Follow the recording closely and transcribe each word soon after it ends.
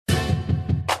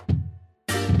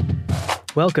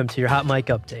Welcome to your Hot Mike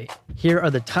Update. Here are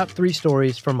the top 3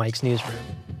 stories from Mike's Newsroom.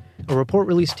 A report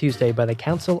released Tuesday by the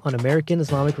Council on American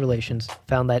Islamic Relations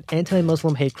found that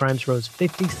anti-Muslim hate crimes rose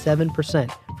 57%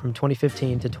 from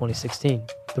 2015 to 2016.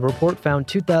 The report found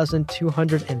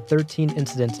 2,213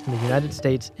 incidents in the United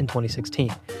States in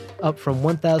 2016, up from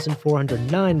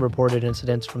 1,409 reported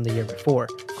incidents from the year before.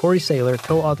 Corey Saylor,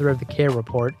 co-author of the CARE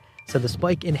report, said the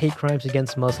spike in hate crimes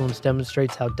against Muslims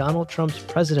demonstrates how Donald Trump's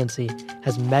presidency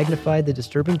has magnified the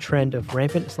disturbing trend of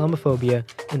rampant Islamophobia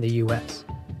in the U.S.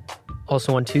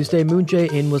 Also on Tuesday, Moon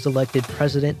Jae-in was elected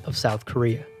president of South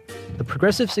Korea. The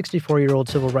progressive 64-year-old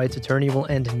civil rights attorney will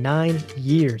end 9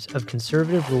 years of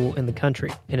conservative rule in the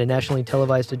country. In a nationally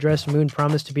televised address, Moon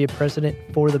promised to be a president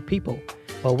for the people,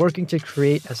 while working to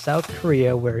create a South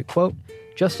Korea where, quote,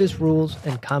 justice rules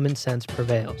and common sense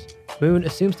prevails. Moon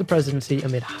assumes the presidency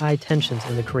amid high tensions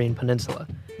in the Korean peninsula.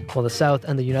 While the South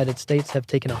and the United States have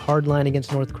taken a hard line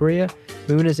against North Korea,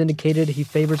 Moon has indicated he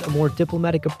favors a more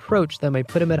diplomatic approach that may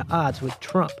put him at odds with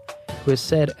Trump, who has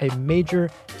said a major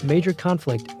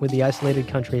conflict with the isolated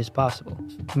country is possible.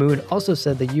 Moon also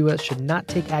said the U.S. should not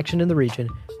take action in the region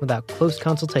without close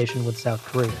consultation with South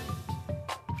Korea.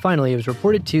 Finally, it was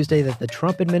reported Tuesday that the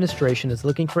Trump administration is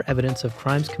looking for evidence of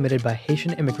crimes committed by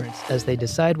Haitian immigrants as they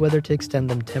decide whether to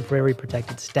extend them temporary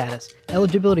protected status,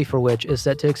 eligibility for which is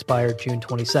set to expire June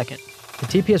 22nd. The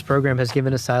TPS program has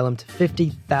given asylum to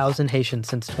 50,000 Haitians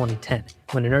since 2010,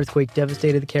 when an earthquake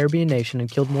devastated the Caribbean nation and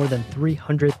killed more than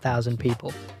 300,000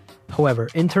 people. However,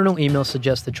 internal emails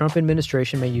suggest the Trump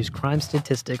administration may use crime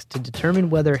statistics to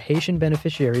determine whether Haitian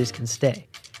beneficiaries can stay.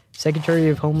 Secretary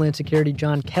of Homeland Security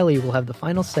John Kelly will have the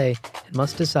final say and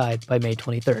must decide by May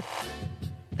 23rd.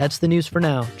 That's the news for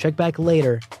now. Check back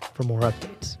later for more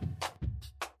updates.